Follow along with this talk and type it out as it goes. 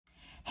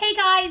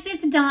guys,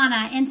 it's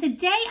Donna, and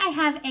today I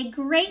have a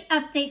great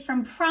update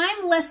from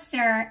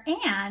PrimeLister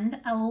and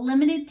a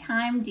limited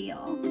time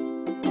deal.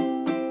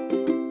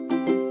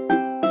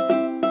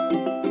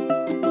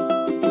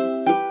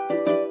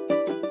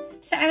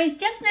 So I was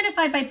just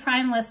notified by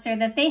PrimeLister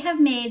that they have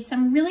made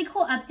some really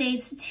cool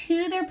updates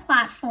to their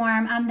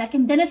platform that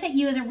can benefit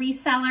you as a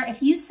reseller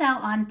if you sell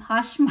on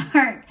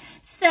Poshmark.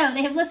 So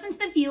they have listened to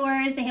the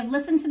viewers, they have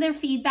listened to their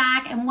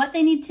feedback and what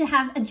they need to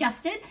have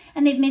adjusted,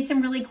 and they've made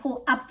some really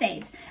cool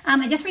updates.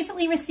 I just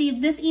recently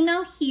received this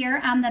email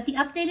here that the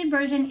updated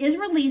version is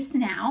released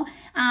now,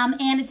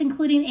 and it's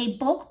including a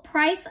bulk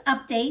price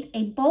update,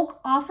 a bulk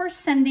offer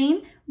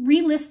sending,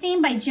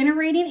 relisting by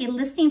generating a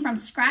listing from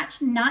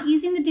scratch, not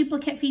using the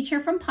duplicate feature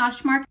from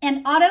Poshmark,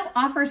 and auto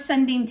offer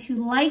sending to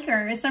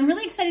likers. So I'm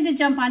really excited to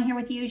jump on here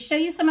with you, show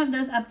you some of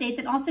those updates,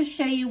 and also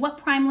show you what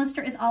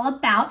PrimeLister is all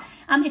about.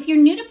 If you're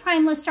new to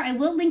PrimeLister, I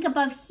will link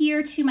above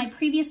here to my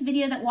previous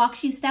video that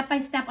walks you step by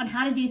step on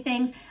how to do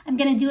things. I'm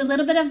going to do a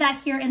little bit of that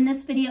here in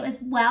this video as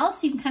well,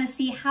 so you can kind of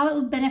see how it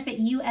would benefit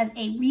you as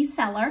a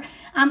reseller.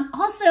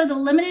 Also, the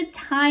limited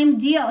time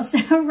deal.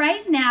 So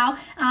right now,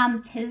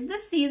 'tis the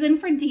season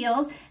for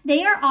deals.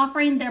 They are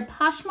offering their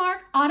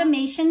Poshmark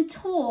automation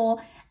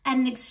tool at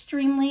an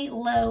extremely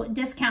low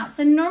discount.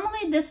 So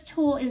normally this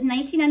tool is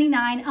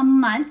 $19.99 a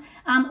month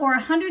or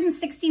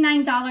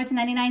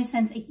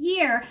 $169.99 a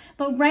year,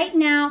 but right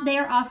now they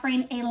are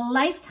offering a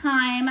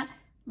lifetime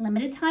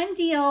limited time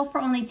deal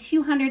for only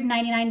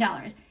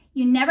 $299.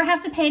 You never have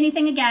to pay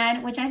anything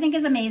again, which I think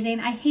is amazing.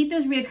 I hate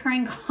those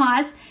reoccurring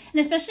costs, and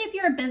especially if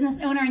you're a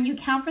business owner and you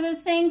account for those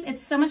things,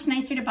 it's so much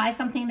nicer to buy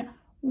something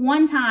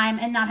one time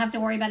and not have to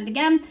worry about it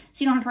again. So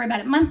you don't have to worry about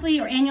it monthly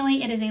or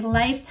annually. It is a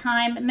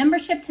lifetime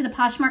membership to the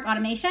Poshmark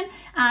automation.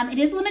 It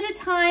is limited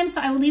time,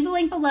 so I will leave a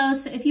link below.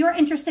 So if you are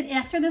interested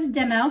after this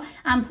demo,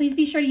 please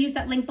be sure to use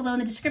that link below in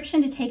the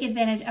description to take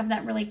advantage of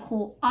that really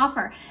cool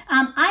offer.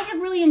 I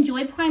have really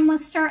enjoyed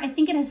PrimeLister. I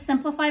think it has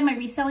simplified my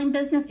reselling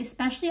business,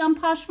 especially on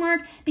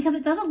Poshmark, because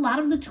it does a lot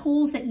of the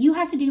tools that you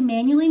have to do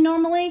manually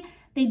normally.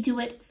 They do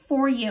it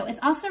for you. It's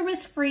also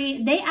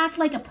risk-free. They act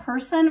like a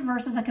person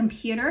versus a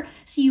computer,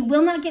 so you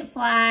will not get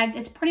flagged.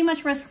 It's pretty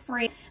much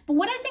risk-free. But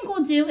what I think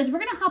we'll do is we're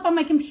gonna hop on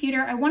my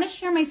computer. I wanna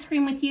share my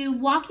screen with you,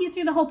 walk you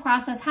through the whole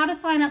process, how to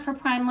sign up for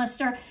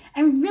PrimeLister,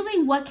 and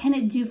really what can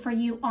it do for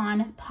you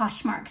on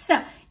Poshmark.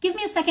 So give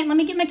me a second, let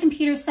me get my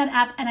computer set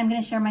up, and I'm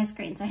gonna share my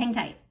screen, so hang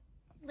tight.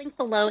 Link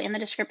below in the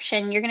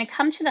description, you're going to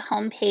come to the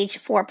home page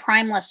for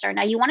PrimeLister.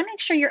 Now you want to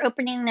make sure you're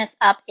opening this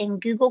up in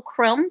Google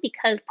Chrome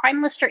because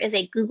PrimeLister is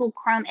a Google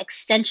Chrome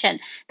extension.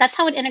 That's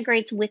how it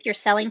integrates with your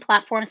selling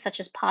platforms such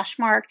as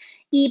Poshmark,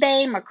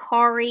 eBay,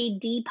 Mercari,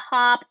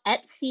 Depop,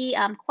 Etsy,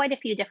 quite a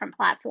few different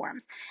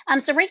platforms.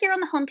 So right here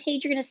on the home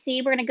page, you're going to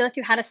see, we're going to go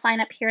through how to sign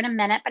up here in a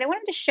minute, but I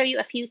wanted to show you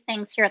a few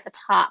things here at the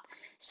top.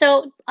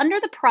 So under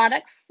the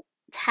products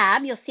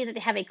tab, you'll see that they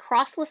have a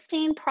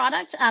cross-listing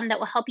product that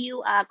will help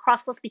you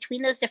cross-list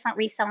between those different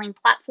reselling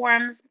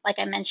platforms. Like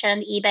I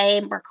mentioned,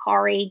 eBay,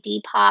 Mercari,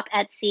 Depop,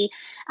 Etsy,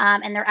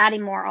 and they're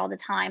adding more all the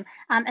time.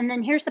 And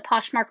then here's the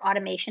Poshmark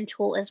automation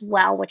tool as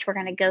well, which we're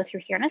going to go through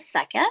here in a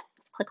second.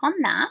 Let's click on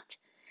that.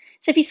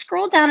 So if you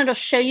scroll down, it'll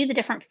show you the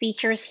different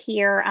features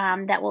here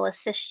that will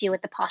assist you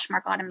with the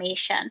Poshmark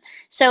automation.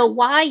 So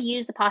why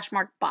use the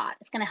Poshmark bot?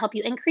 It's going to help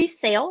you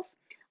increase sales,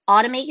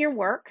 automate your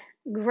work,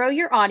 grow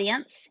your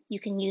audience.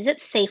 You can use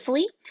it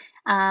safely.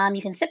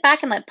 You can sit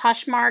back and let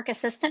Poshmark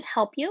Assistant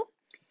help you.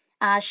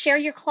 Share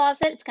your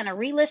closet. It's going to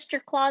relist your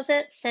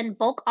closet, send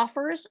bulk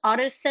offers,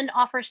 auto send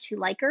offers to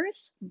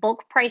likers,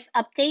 bulk price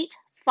update,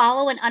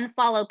 follow and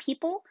unfollow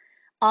people,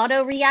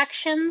 auto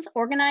reactions,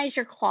 organize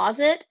your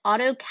closet,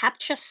 auto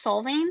captcha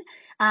solving,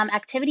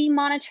 activity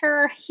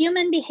monitor,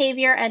 human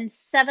behavior, and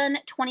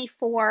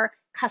 7/24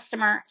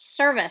 customer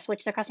service,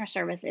 which their customer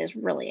service is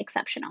really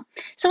exceptional.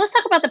 So let's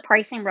talk about the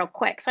pricing real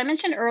quick. So I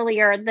mentioned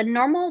earlier, the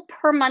normal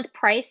per month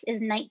price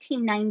is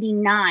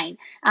 $19.99.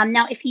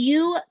 Now, if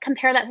you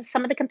compare that to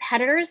some of the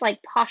competitors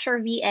like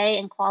Posher VA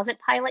and Closet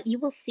Pilot, you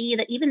will see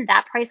that even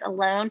that price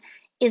alone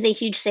is a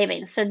huge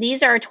savings. So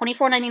these are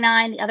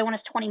 $24.99. The other one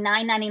is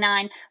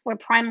 $29.99, where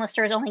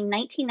PrimeLister is only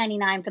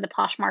 $19.99 for the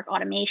Poshmark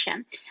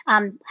automation.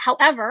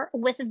 However,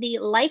 with the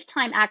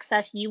lifetime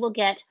access, you will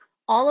get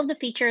all of the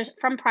features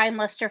from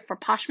PrimeLister for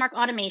Poshmark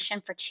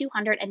automation for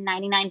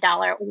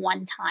 $299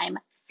 one-time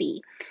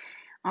fee.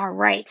 All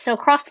right, so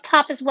across the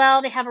top as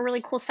well, they have a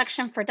really cool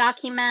section for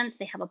documents.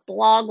 They have a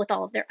blog with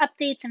all of their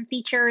updates and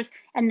features,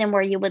 and then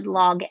where you would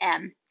log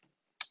in.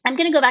 I'm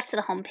going to go back to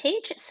the home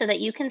page so that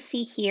you can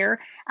see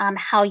here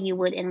how you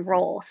would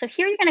enroll. So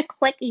here you're going to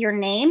click your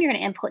name, you're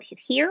going to input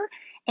here,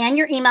 and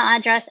your email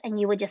address, and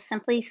you would just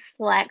simply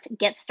select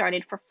Get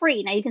Started for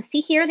Free. Now you can see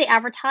here they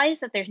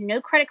advertise that there's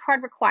no credit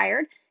card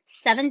required,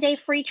 7-day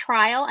free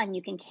trial, and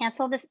you can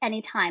cancel this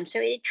anytime. So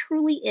it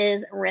truly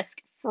is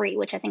risk-free,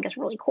 which I think is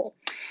really cool.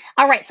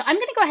 All right, so I'm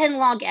going to go ahead and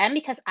log in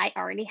because I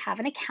already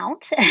have an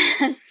account.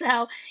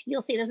 So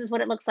you'll see this is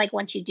what it looks like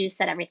once you do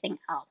set everything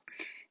up.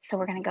 So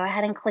we're going to go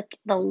ahead and click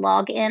the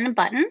login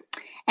button.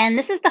 And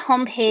this is the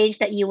home page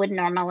that you would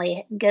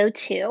normally go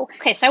to.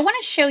 Okay, so I want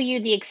to show you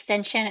the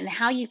extension and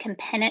how you can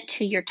pin it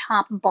to your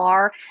top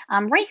bar.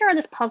 Right here on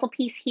this puzzle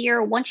piece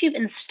here, once you've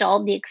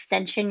installed the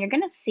extension, you're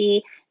going to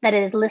see that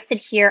it is listed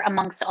here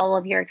amongst all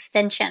of your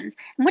extensions.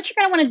 And what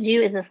you're going to want to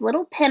do is this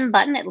little pin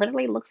button. It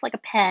literally looks like a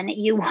pen.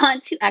 You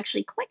want to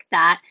actually click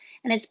that,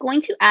 and it's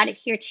going to add it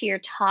here to your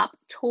top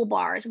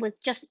toolbars with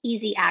just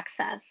easy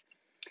access.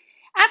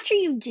 After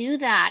you do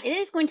that, it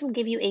is going to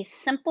give you a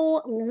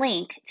simple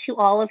link to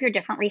all of your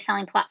different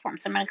reselling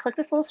platforms. So I'm going to click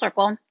this little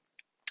circle,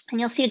 and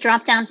you'll see a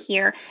drop down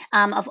here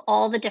of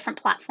all the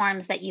different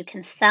platforms that you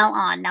can sell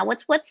on. Now,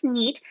 what's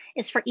neat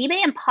is for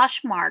eBay and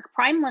Poshmark,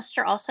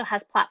 PrimeLister also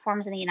has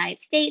platforms in the United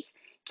States,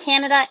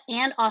 Canada,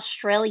 and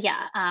Australia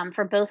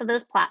for both of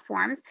those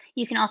platforms.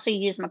 You can also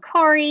use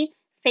Mercari,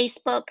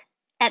 Facebook,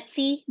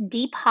 Etsy,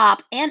 Depop,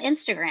 and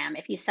Instagram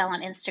if you sell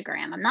on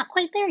Instagram. I'm not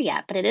quite there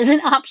yet, but it is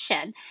an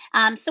option.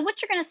 So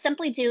what you're going to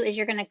simply do is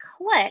you're going to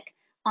click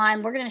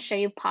on, we're going to show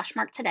you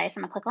Poshmark today, so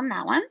I'm going to click on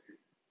that one.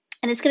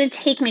 And it's going to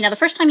take me, now the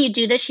first time you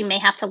do this, you may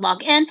have to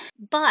log in,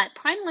 but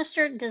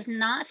PrimeLister does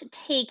not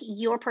take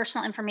your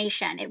personal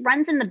information. It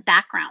runs in the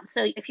background.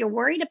 So if you're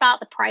worried about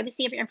the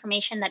privacy of your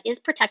information, that is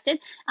protected.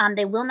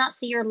 They will not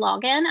see your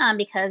login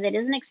because it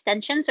is an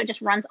extension, so it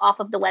just runs off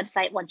of the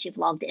website once you've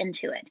logged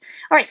into it.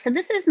 All right, so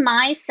this is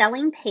my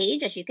selling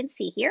page, as you can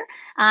see here.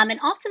 And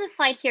off to the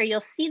side here,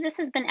 you'll see this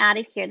has been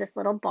added here, this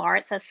little bar.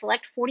 It says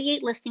select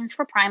 48 listings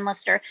for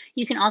PrimeLister.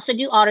 You can also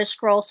do auto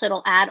scroll, so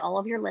it'll add all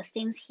of your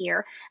listings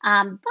here.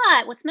 But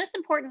what's most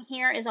important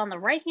here is on the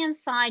right-hand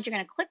side, you're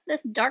going to click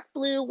this dark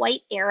blue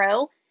white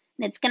arrow,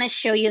 and it's going to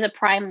show you the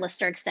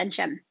PrimeLister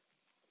extension.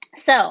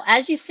 So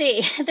as you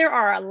see, there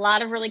are a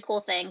lot of really cool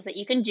things that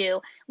you can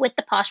do with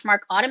the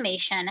Poshmark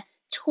automation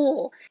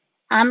tool.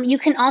 You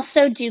can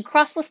also do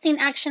cross-listing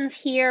actions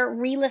here,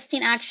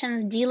 relisting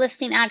actions,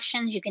 delisting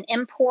actions. You can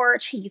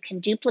import, you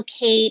can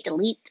duplicate,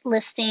 delete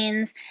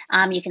listings.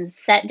 You can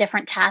set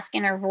different task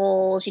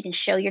intervals. You can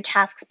show your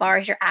task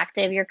bars, your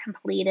active, your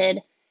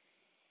completed,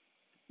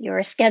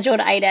 your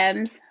scheduled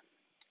items.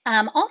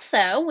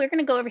 Also, we're going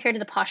to go over here to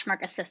the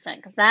Poshmark Assistant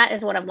because that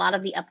is what a lot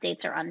of the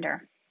updates are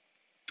under.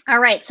 All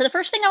right, so the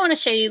first thing I want to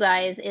show you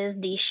guys is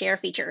the share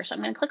feature. So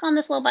I'm going to click on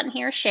this little button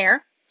here,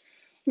 share.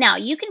 Now,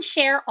 you can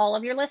share all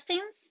of your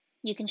listings.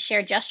 You can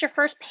share just your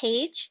first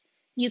page.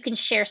 You can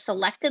share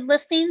selected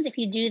listings. If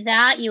you do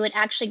that, you would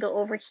actually go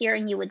over here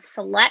and you would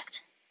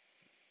select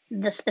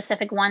the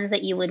specific ones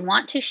that you would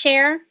want to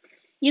share.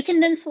 You can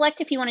then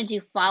select if you want to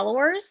do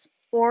followers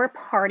or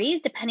parties,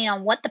 depending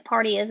on what the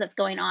party is that's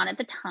going on at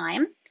the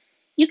time.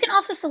 You can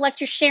also select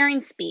your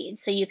sharing speed.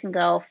 So you can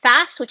go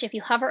fast, which if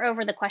you hover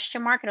over the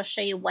question mark, it'll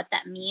show you what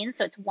that means.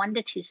 So it's 1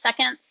 to 2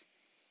 seconds.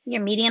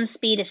 Your medium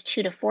speed is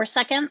 2 to 4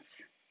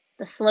 seconds.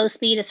 The slow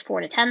speed is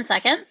 4 to 10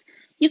 seconds.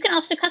 You can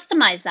also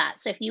customize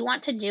that. So if you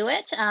want to do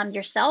it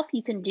yourself,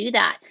 you can do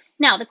that.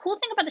 Now, the cool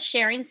thing about the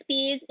sharing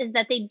speeds is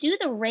that they do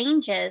the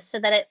ranges so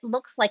that it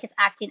looks like it's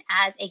acting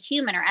as a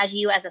human or as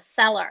you as a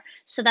seller.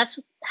 So that's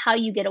how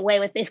you get away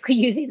with basically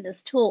using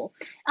this tool.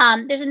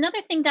 There's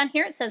another thing down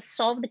here. It says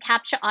solve the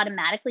CAPTCHA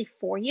automatically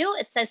for you.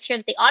 It says here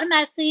that they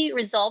automatically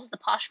resolves the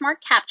Poshmark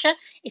CAPTCHA.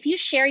 If you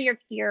share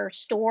your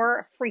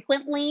store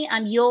frequently,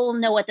 you'll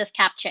know what this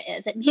CAPTCHA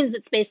is. It means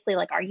it's basically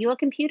like, are you a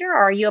computer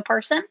or are you a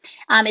person?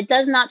 It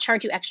does not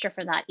charge you extra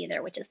for that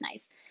either, which is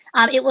nice.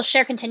 It will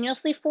share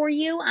continuously for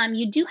you.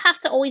 You do have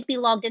to always be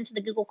logged into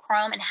the Google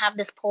Chrome and have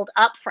this pulled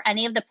up for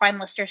any of the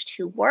PrimeListers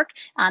to work.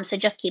 So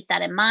just keep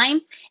that in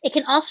mind. It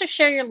can also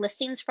share your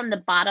listings from the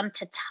bottom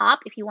to top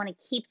if you want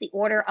to keep the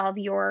order of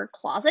your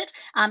closet.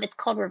 It's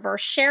called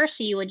reverse share.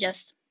 So you would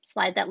just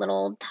slide that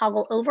little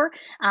toggle over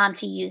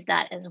to use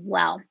that as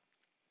well.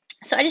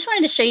 So I just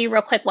wanted to show you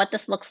real quick what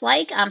this looks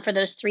like for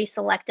those 3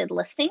 selected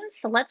listings.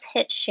 So let's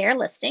hit share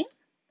listing.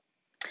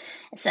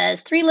 It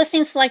says 3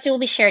 listings selected will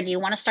be shared. Do you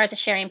want to start the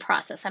sharing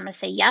process? I'm going to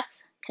say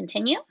yes,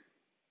 continue.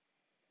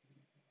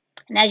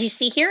 And as you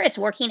see here, it's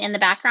working in the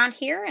background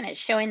here and it's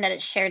showing that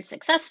it's shared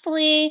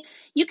successfully.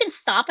 You can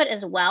stop it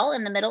as well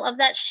in the middle of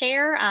that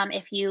share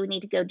if you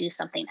need to go do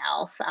something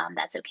else.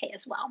 That's okay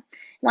as well.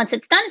 Once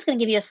it's done, it's going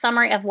to give you a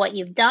summary of what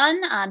you've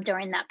done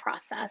during that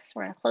process.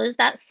 We're going to close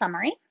that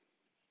summary.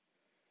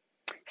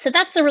 So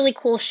that's the really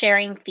cool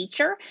sharing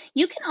feature.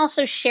 You can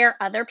also share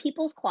other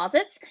people's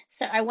closets.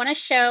 So I want to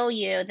show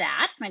you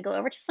that. I'm going to go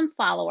over to some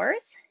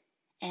followers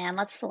and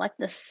let's select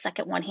this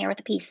second one here with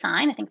the peace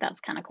sign. I think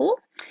that's kind of cool.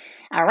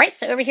 All right,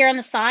 so over here on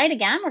the side,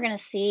 again, we're going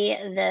to see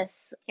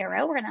this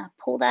arrow. We're going to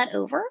pull that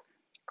over,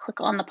 click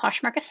on the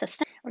Poshmark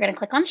Assistant. We're going to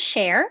click on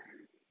share.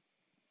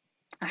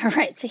 All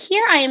right, so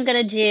here I am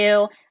going to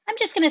do, I'm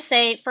just going to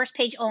say first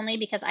page only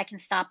because I can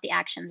stop the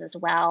actions as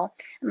well.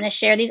 I'm going to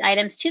share these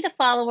items to the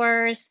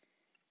followers.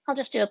 I'll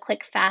just do a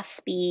quick fast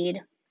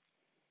speed.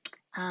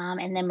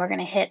 And then we're going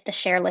to hit the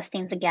share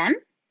listings again.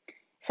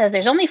 It says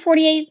there's only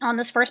 48 on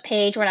this first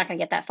page. We're not going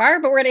to get that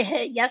far, but we're going to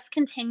hit yes,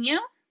 continue.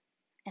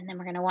 And then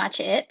we're going to watch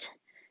it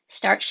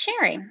start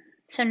sharing.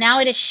 So now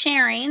it is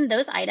sharing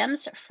those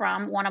items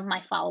from one of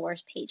my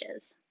followers'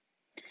 pages.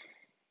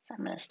 So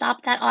I'm going to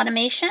stop that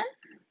automation,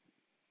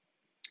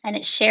 and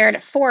it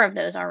shared 4 of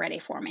those already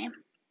for me.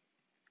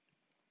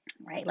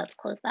 All right, let's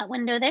close that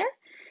window there.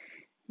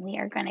 We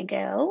are going to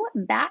go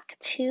back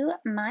to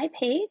my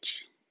page.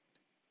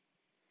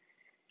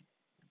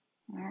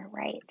 All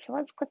right, so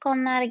let's click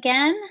on that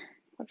again.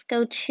 Let's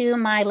go to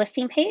my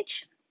listing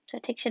page. So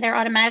it takes you there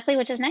automatically,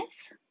 which is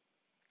nice.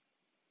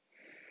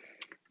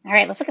 All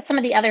right, let's look at some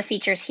of the other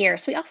features here.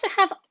 So we also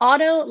have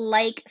auto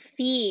like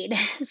feed.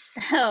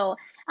 So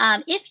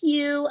if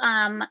you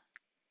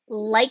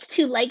like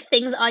to like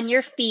things on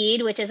your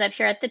feed, which is up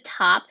here at the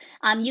top,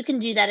 you can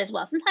do that as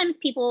well. Sometimes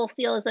people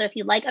feel as though if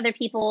you like other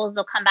people's,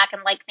 they'll come back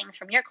and like things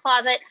from your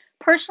closet.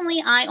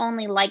 Personally, I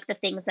only like the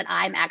things that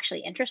I'm actually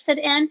interested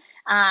in.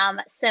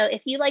 So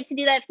if you like to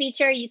do that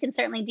feature, you can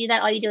certainly do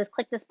that. All you do is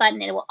click this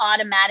button, and it will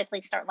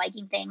automatically start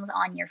liking things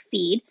on your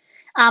feed.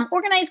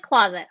 Organized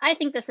closet. I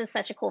think this is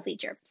such a cool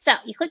feature. So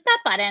you click that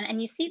button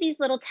and you see these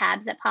little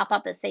tabs that pop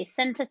up that say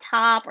send to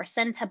top or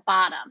send to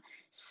bottom.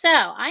 So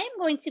I am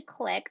going to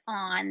click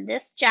on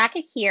this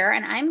jacket here,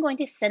 and I'm going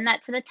to send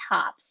that to the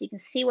top so you can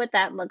see what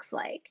that looks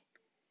like.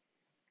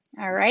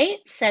 All right,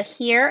 so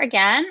here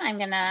again, I'm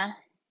gonna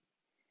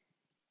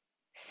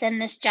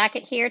send this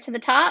jacket here to the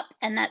top,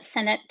 and that's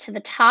send it to the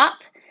top.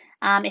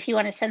 If you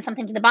want to send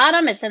something to the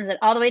bottom, it sends it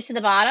all the way to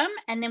the bottom.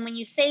 And then when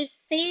you save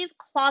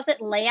closet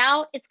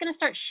layout, it's going to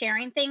start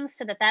sharing things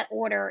so that that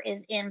order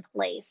is in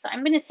place. So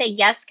I'm going to say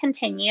yes,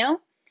 continue,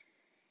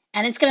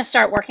 and it's going to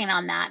start working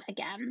on that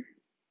again.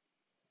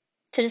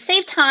 To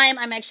save time,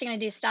 I'm actually going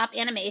to do stop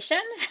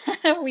animation.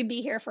 We'd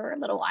be here for a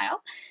little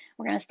while.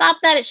 We're going to stop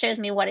that. It shows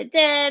me what it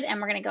did, and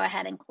we're going to go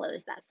ahead and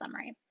close that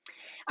summary.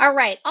 All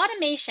right,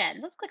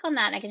 automations. Let's click on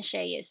that and I can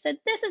show you. So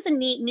this is a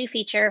neat new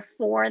feature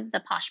for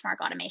the Poshmark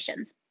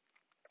automations.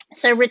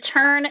 So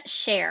return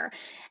share.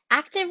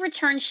 Active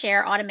return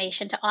share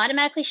automation to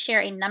automatically share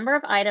a number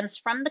of items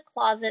from the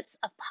closets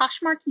of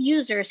Poshmark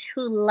users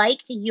who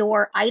liked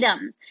your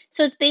items.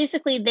 So it's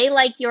basically they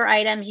like your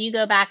items, you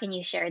go back and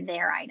you share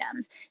their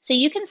items. So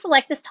you can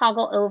select this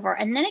toggle over,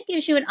 and then it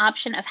gives you an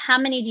option of how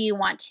many do you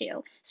want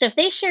to. So if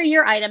they share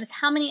your items,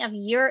 how many of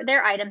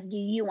their items do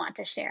you want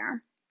to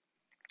share?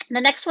 The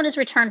next one is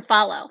return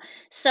follow.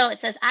 So it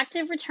says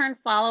active return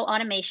follow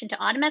automation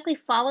to automatically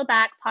follow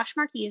back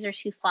Poshmark users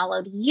who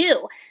followed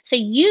you. So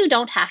you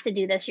don't have to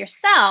do this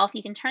yourself.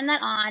 You can turn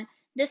that on.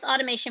 This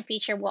automation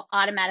feature will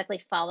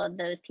automatically follow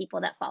those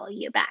people that follow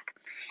you back.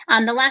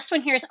 The last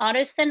one here is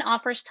auto send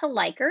offers to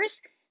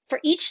likers. For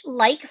each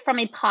like from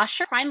a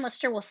Poshmark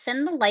PrimeLister will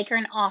send the liker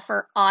an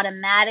offer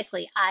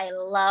automatically. I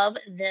love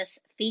this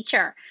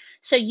feature.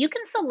 So you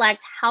can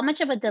select how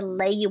much of a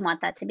delay you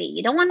want that to be.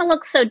 You don't want to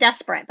look so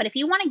desperate, but if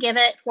you want to give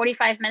it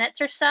 45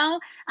 minutes or so,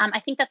 I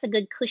think that's a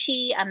good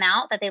cushy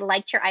amount that they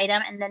liked your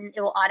item, and then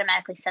it will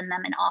automatically send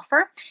them an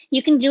offer.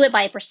 You can do it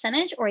by a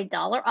percentage or a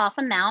dollar off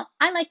amount.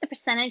 I like the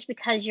percentage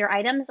because your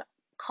items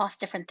cost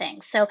different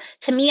things. So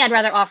to me, I'd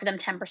rather offer them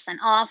 10%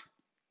 off.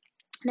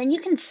 Then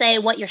you can say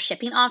what your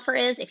shipping offer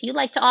is. If you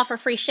like to offer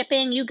free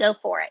shipping, you go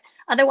for it.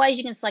 Otherwise,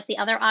 you can select the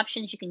other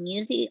options. You can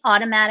use the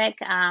automatic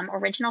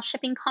original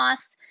shipping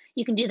costs.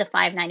 You can do the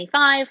 $5.95,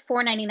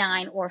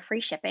 $4.99, or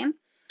free shipping.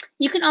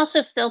 You can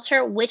also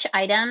filter which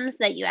items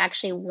that you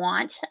actually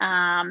want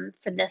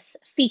for this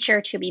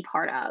feature to be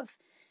part of.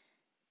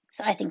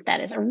 So I think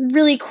that is a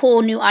really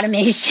cool new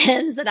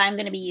automation that I'm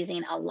going to be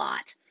using a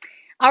lot.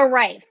 All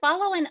right,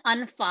 follow and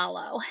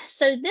unfollow.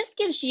 So this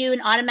gives you an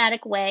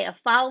automatic way of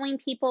following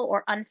people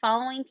or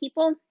unfollowing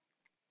people.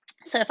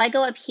 So if I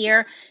go up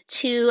here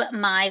to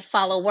my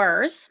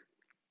followers,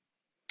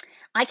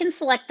 I can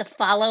select the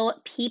follow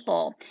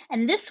people,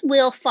 and this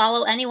will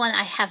follow anyone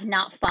I have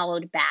not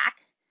followed back.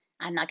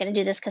 I'm not going to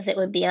do this because it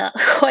would be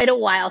quite a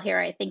while here,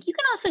 I think. You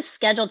can also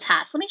schedule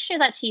tasks. Let me show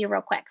that to you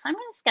real quick. So I'm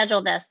going to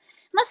schedule this.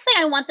 Let's say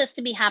I want this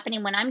to be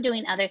happening when I'm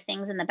doing other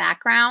things in the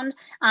background.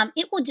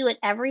 It will do it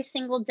every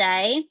single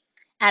day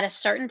at a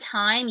certain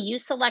time. You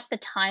select the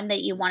time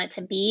that you want it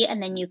to be,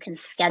 and then you can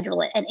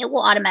schedule it, and it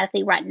will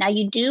automatically run. Now,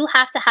 you do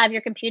have to have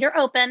your computer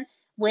open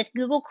with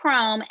Google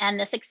Chrome and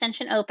this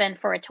extension open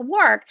for it to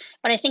work,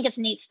 but I think it's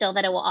neat still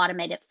that it will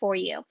automate it for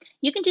you.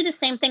 You can do the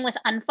same thing with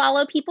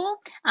unfollow people.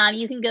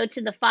 You can go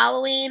to the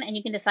following and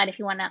you can decide if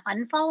you want to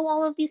unfollow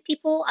all of these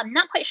people. I'm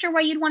not quite sure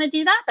why you'd want to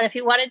do that, but if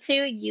you wanted to,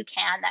 you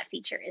can. That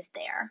feature is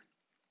there.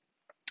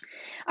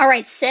 All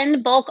right,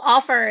 send bulk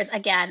offers.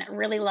 Again,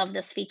 really love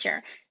this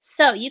feature.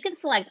 So you can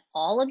select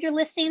all of your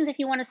listings if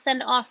you want to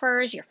send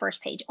offers, your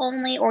first page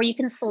only, or you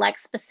can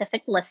select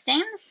specific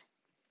listings.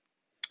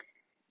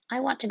 I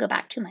want to go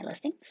back to my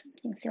listings so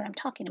you can see what I'm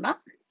talking about.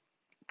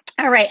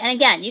 All right, and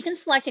again, you can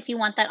select if you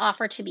want that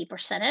offer to be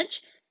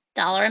percentage,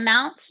 dollar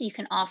amounts. You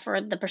can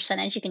offer the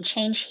percentage. You can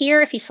change here.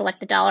 If you select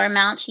the dollar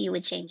amount, you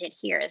would change it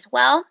here as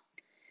well.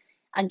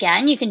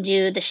 Again, you can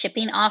do the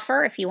shipping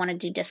offer if you want to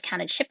do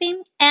discounted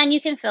shipping, and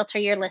you can filter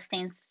your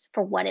listings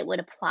for what it would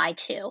apply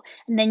to.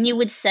 And then you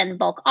would send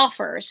bulk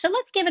offers. So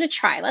let's give it a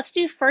try. Let's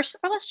do first,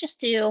 or let's just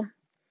do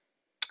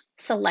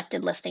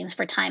selected listings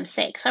for time's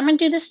sake. So I'm going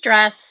to do this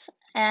dress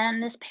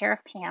and this pair of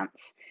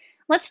pants.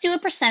 let's do a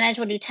percentage.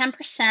 We'll do 10%.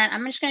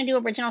 I'm just going to do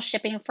original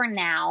shipping for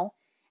now.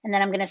 And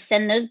then I'm going to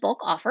send those bulk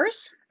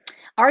offers.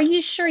 Are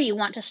you sure you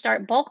want to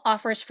start bulk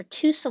offers for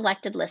 2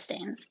 selected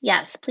listings?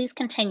 Yes, please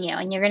continue.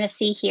 And you're going to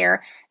see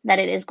here that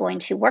it is going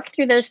to work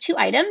through those 2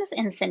 items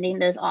and sending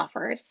those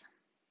offers.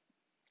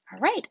 All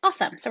right,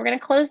 awesome. So we're going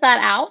to close that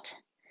out.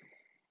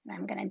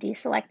 I'm going to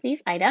deselect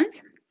these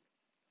items.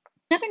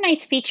 Another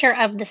nice feature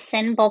of the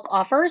send bulk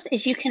offers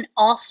is you can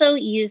also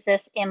use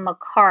this in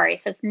Mercari.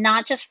 So it's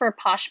not just for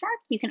Poshmark.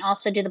 You can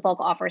also do the bulk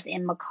offers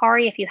in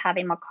Mercari if you have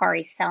a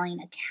Mercari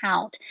selling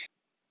account.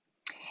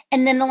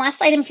 And then the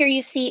last item here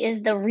you see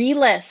is the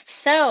relist.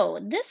 So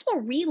this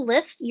will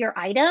relist your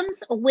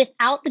items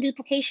without the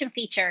duplication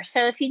feature.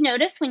 So if you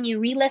notice when you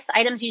relist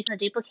items using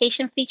the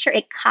duplication feature,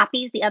 it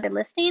copies the other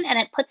listing and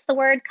it puts the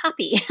word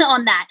copy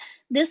on that.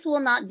 This will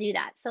not do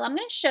that. So I'm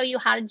going to show you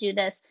how to do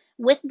this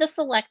with the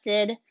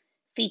selected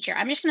feature.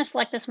 I'm just going to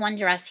select this one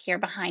dress here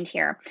behind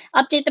here.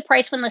 Update the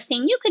price when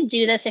listing. You could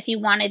do this if you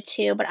wanted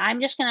to, but I'm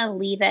just going to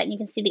leave it. And you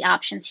can see the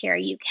options here.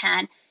 You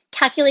can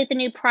calculate the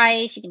new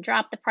price, you can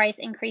drop the price,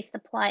 increase the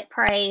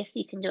price,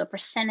 you can do a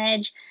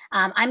percentage.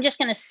 I'm just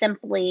going to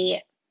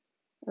simply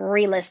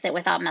relist it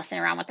without messing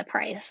around with the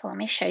price. So let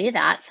me show you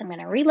that. So I'm going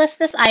to relist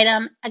this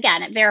item.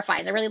 Again, it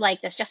verifies. I really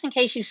like this. Just in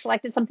case you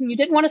selected something you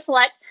didn't want to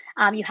select,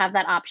 you have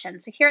that option.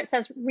 So here it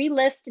says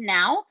relist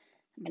now.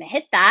 I'm going to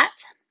hit that.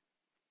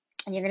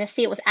 And you're going to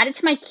see it was added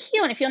to my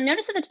queue. And if you'll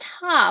notice at the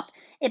top,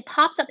 it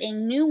pops up a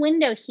new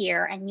window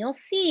here, and you'll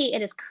see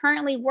it is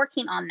currently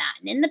working on that.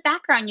 And in the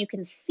background, you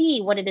can see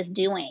what it is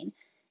doing.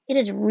 It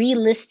is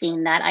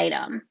relisting that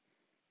item.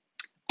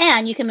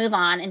 And you can move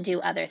on and do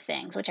other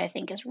things, which I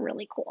think is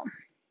really cool.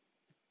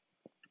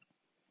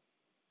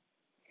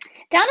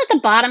 Down at the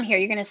bottom here,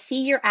 you're going to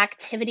see your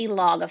activity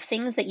log of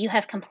things that you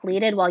have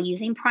completed while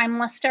using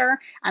PrimeLister,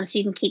 so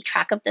you can keep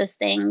track of those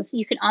things.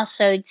 You can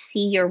also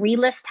see your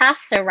relist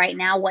tasks. So right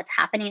now, what's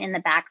happening in the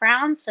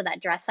background. So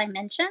that dress I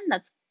mentioned,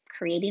 that's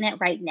creating it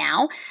right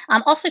now.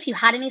 Also, if you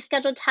had any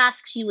scheduled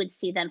tasks, you would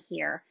see them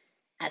here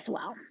as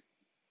well.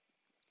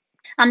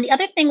 The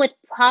other thing with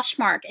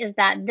Poshmark is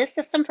that this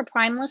system for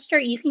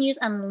PrimeLister, you can use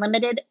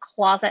unlimited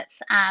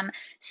closets.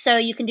 So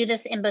you can do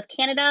this in both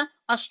Canada,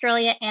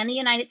 Australia, and the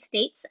United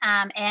States,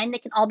 and they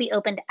can all be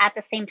opened at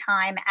the same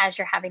time as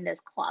you're having those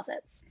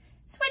closets.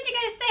 So what do you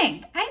guys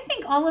think? I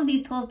think all of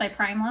these tools by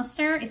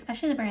PrimeLister,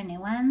 especially the brand new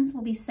ones,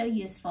 will be so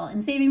useful in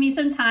saving me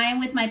some time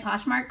with my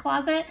Poshmark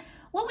closet.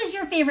 What was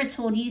your favorite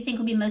tool do you think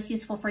would be most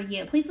useful for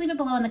you? Please leave it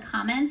below in the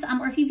comments.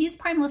 Or if you've used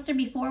PrimeLister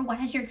before, what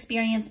has your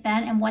experience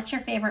been and what's your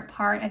favorite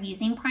part of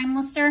using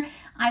PrimeLister?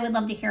 I would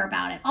love to hear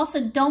about it.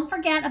 Also, don't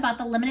forget about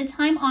the limited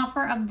time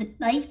offer of the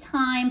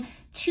lifetime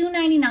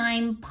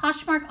 $2.99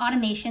 Poshmark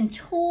automation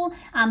tool.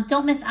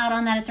 Don't miss out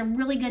on that. It's a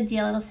really good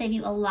deal. It'll save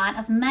you a lot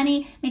of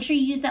money. Make sure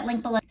you use that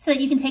link below so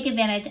that you can take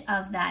advantage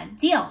of that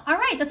deal. All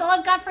right, that's all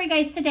I've got for you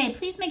guys today.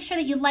 Please make sure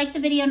that you like the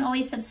video and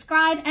always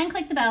subscribe and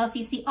click the bell so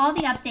you see all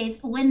the updates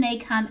when they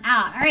come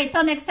out. All right,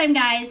 till next time,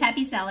 guys.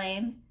 Happy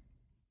selling.